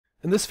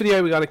In this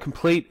video we're going to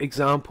complete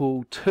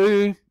example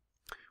 2,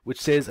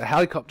 which says a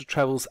helicopter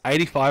travels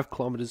 85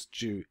 kilometers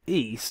due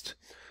east,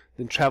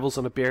 then travels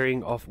on a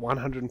bearing of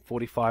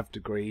 145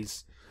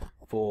 degrees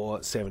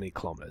for 70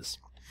 kilometers.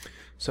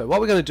 So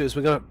what we're going to do is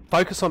we're going to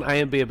focus on A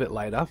and B a bit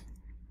later.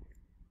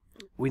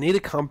 We need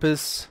a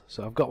compass,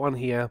 so I've got one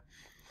here,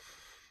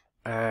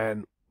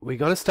 and we're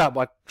going to start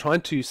by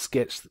trying to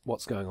sketch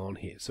what's going on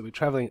here. So we're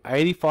traveling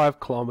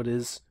 85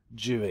 kilometers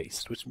due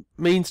east, which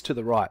means to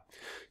the right.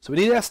 So we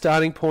need our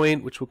starting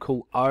point, which we'll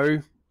call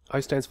O. O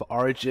stands for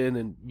origin,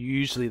 and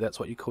usually that's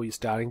what you call your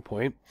starting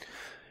point.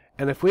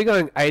 And if we're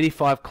going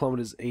 85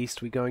 kilometers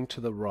east, we're going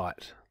to the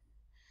right.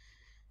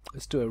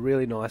 Let's do a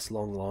really nice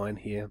long line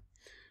here.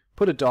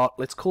 Put a dot,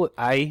 let's call it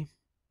A,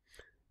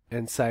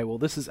 and say, well,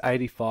 this is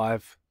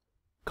 85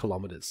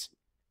 kilometers.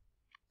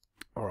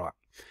 Alright.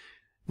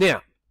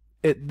 Now,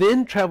 it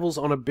then travels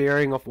on a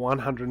bearing of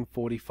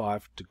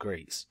 145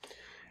 degrees.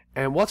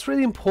 And what's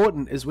really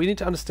important is we need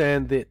to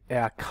understand that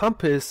our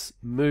compass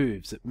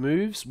moves. It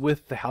moves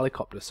with the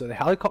helicopter. So the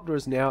helicopter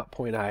is now at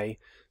point A,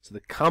 so the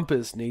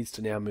compass needs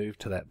to now move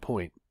to that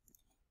point.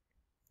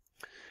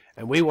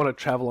 And we want to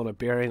travel on a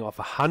bearing of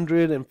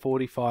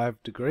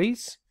 145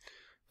 degrees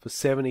for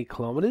 70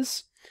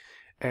 kilometers.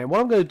 And what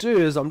I'm going to do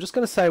is I'm just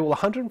going to say, well,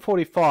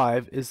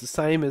 145 is the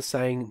same as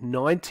saying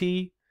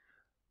 90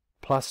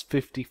 plus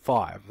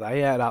 55.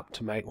 They add up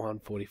to make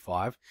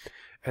 145.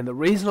 And the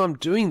reason I'm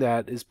doing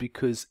that is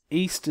because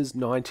east is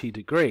 90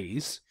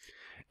 degrees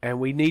and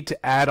we need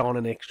to add on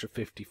an extra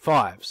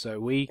 55. So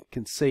we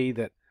can see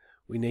that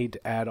we need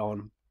to add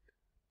on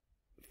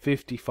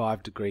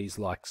 55 degrees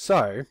like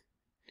so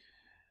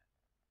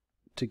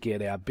to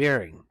get our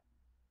bearing.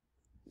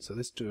 So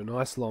let's do a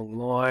nice long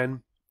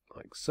line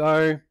like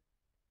so.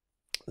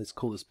 Let's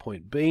call this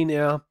point B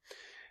now,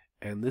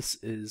 and this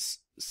is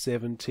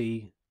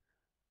 70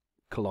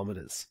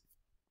 kilometers.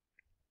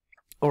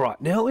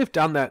 Alright, now that we've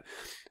done that,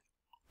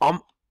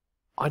 I'm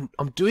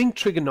doing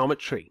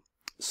trigonometry.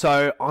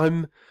 So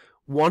I'm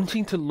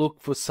wanting to look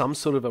for some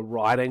sort of a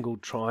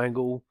right-angled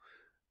triangle,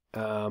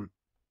 and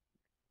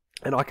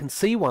I can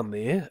see one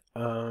there.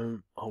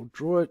 I'll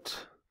draw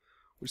it.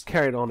 We'll just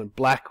carry it on in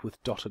black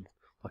with dotted,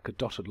 like a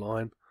dotted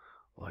line,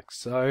 like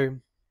so.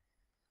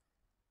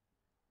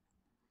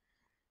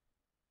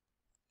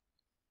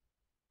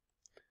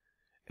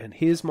 And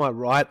here's my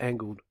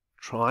right-angled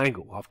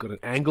triangle. I've got an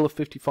angle of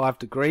 55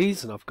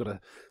 degrees and I've got a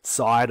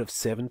side of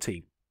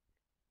 70.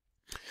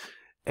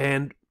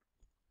 And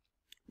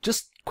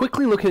just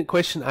quickly looking at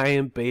question A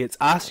and B, it's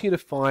asking you to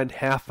find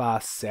how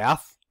far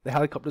south the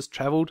helicopter's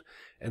traveled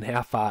and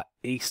how far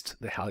east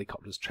the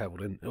helicopter's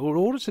traveled. And in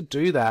order to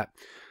do that,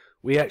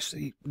 we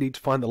actually need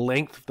to find the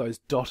length of those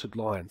dotted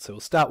lines. So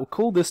we'll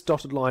call this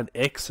dotted line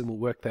X and we'll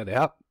work that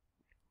out.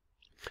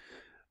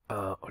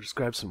 I'll just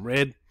grab some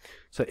red.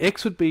 So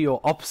X would be your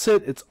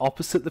opposite. It's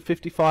opposite the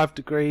 55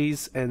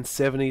 degrees, and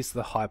 70 is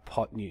the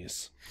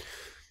hypotenuse.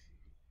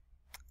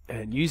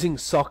 And using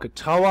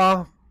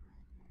SOHCAHTOA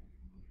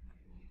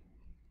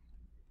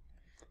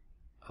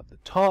up the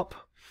top,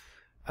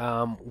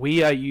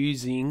 we are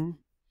using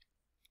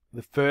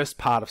the first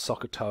part of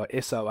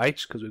SOHCAHTOA,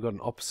 SOH, because we've got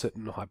an opposite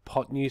and a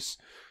hypotenuse,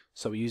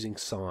 so we're using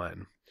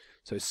sine.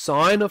 So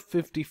sine of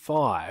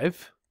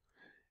 55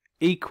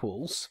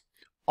 equals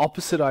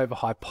opposite over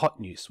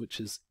hypotenuse, which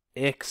is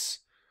X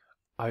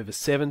over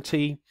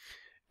 70,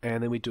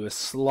 and then we do a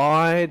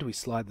slide. We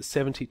slide the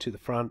 70 to the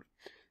front.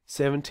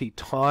 70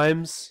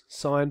 times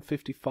sine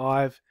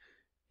 55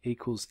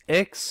 equals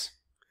X.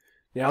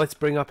 Now let's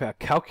bring up our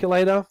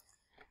calculator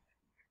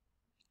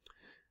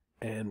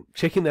and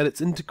checking that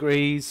it's in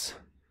degrees.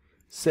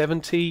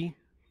 70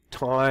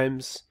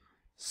 times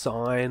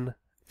sine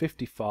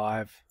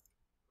 55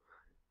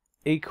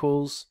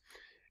 equals,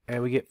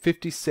 and we get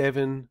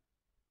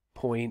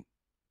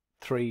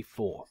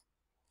 57.34.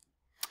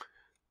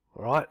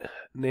 Alright,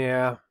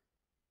 now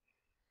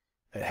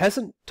it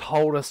hasn't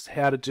told us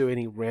how to do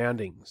any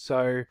rounding,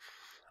 so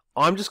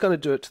I'm just going to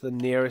do it to the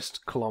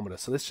nearest kilometer.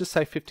 So let's just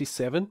say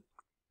 57.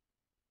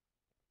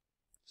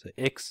 So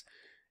X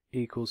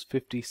equals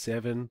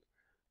 57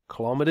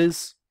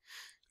 kilometers.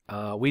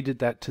 We did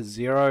that to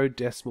 0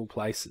 decimal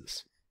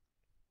places.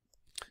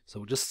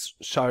 So we'll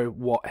just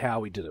show how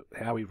we did it,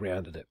 how we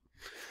rounded it.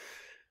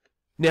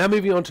 Now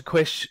moving on to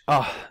question,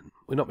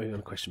 we're not moving on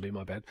to question B,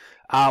 my bad.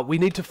 We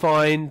need to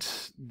find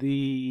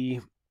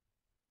the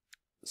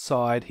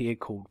side here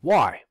called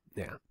Y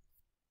now.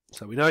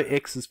 So we know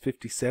X is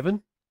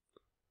 57.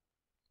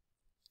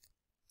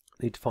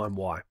 Need to find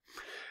Y.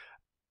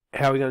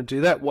 How are we going to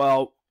do that?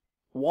 Well,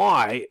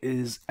 Y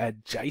is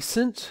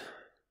adjacent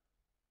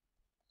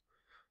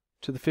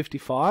to the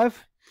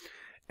 55,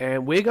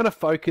 and we're going to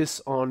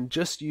focus on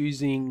just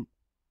using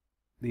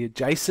the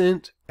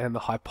adjacent and the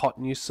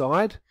hypotenuse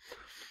side,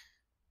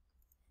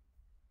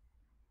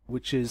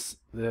 which is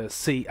the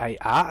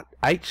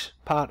CAH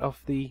part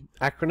of the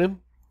acronym.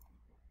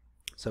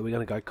 So we're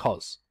going to go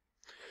cos.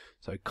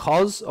 So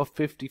cos of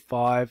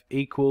 55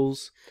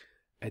 equals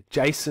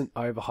adjacent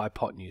over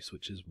hypotenuse,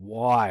 which is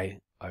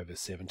Y over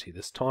 70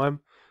 this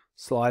time.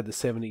 slide the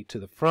 70 to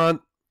the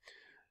front.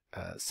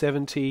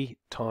 70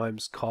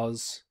 times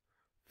cos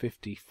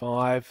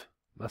 55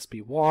 must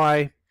be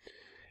y.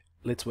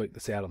 Let's work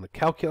this out on the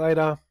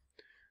calculator.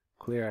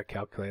 Clear our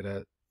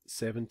calculator.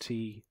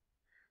 70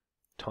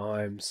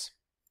 times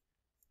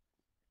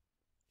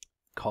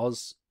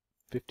cos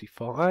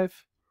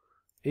 55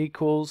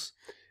 equals,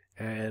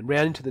 and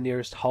rounding to the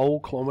nearest whole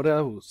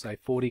kilometre, we'll say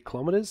 40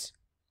 kilometres.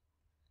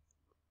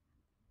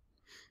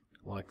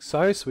 Like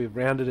so. So we've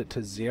rounded it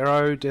to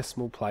 0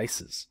 decimal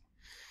places,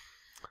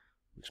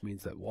 which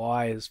means that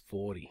y is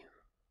 40.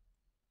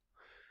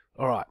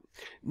 Alright,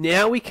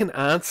 now we can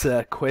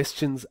answer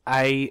questions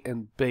A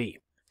and B.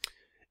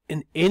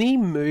 In any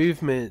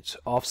movement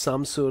of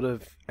some sort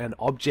of an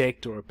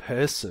object or a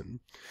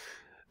person,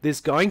 there's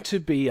going to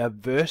be a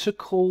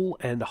vertical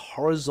and a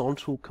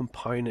horizontal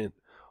component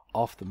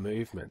of the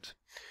movement.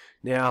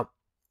 Now,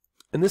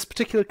 in this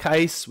particular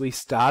case, we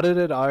started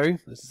at O.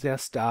 This is our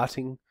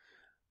starting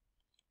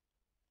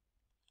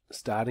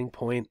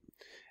point,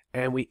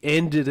 and we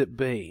ended at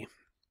B.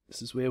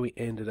 This is where we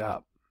ended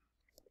up.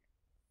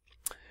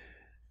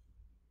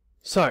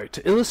 So,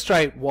 to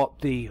illustrate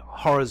what the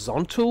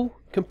horizontal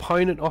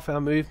component of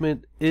our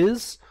movement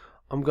is,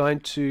 I'm going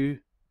to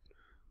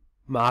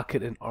mark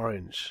it in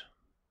orange.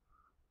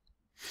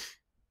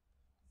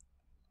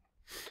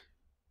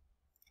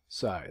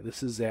 So,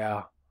 this is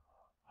our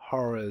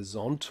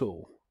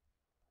horizontal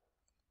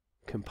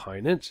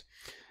component,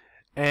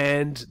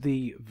 and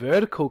the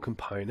vertical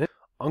component,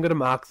 I'm going to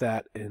mark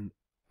that in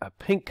a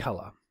pink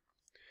color.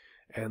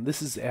 And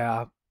this is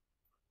our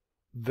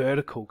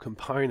vertical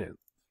component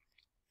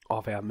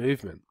of our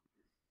movement.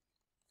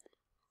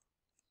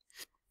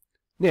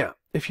 Now,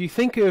 if you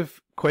think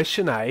of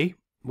question A,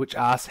 which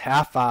asks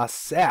how far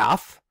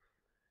south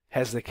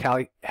has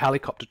the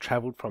helicopter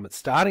travelled from its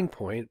starting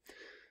point,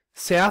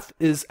 south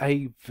is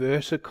a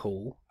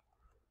vertical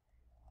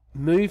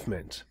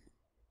movement.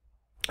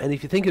 And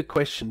if you think of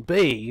question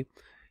B,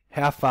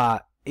 how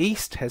far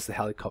east has the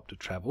helicopter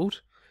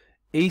travelled,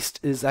 east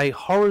is a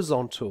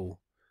horizontal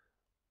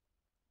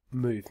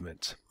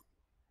movement.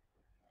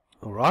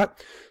 Alright,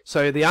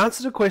 so the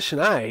answer to question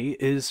A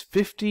is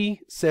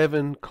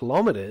 57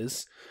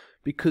 kilometres,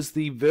 because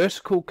the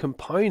vertical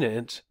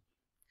component,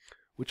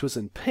 which was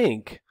in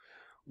pink,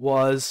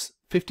 was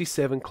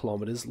 57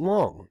 kilometres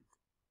long.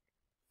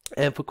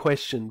 And for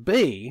question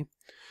B,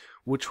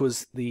 which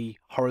was the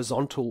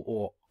horizontal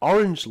or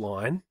orange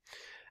line,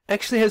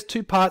 actually has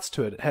two parts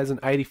to it. It has an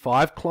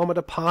 85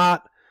 kilometre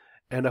part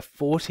and a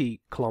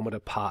 40 kilometre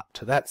part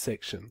to that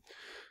section.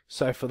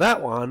 So for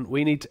that one,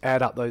 we need to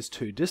add up those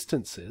two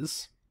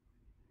distances.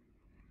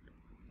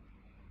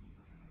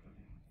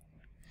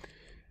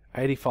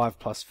 85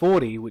 plus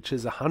 40, which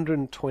is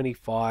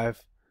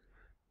 125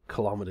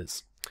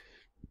 kilometres.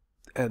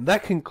 And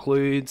that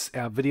concludes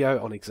our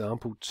video on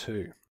example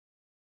 2.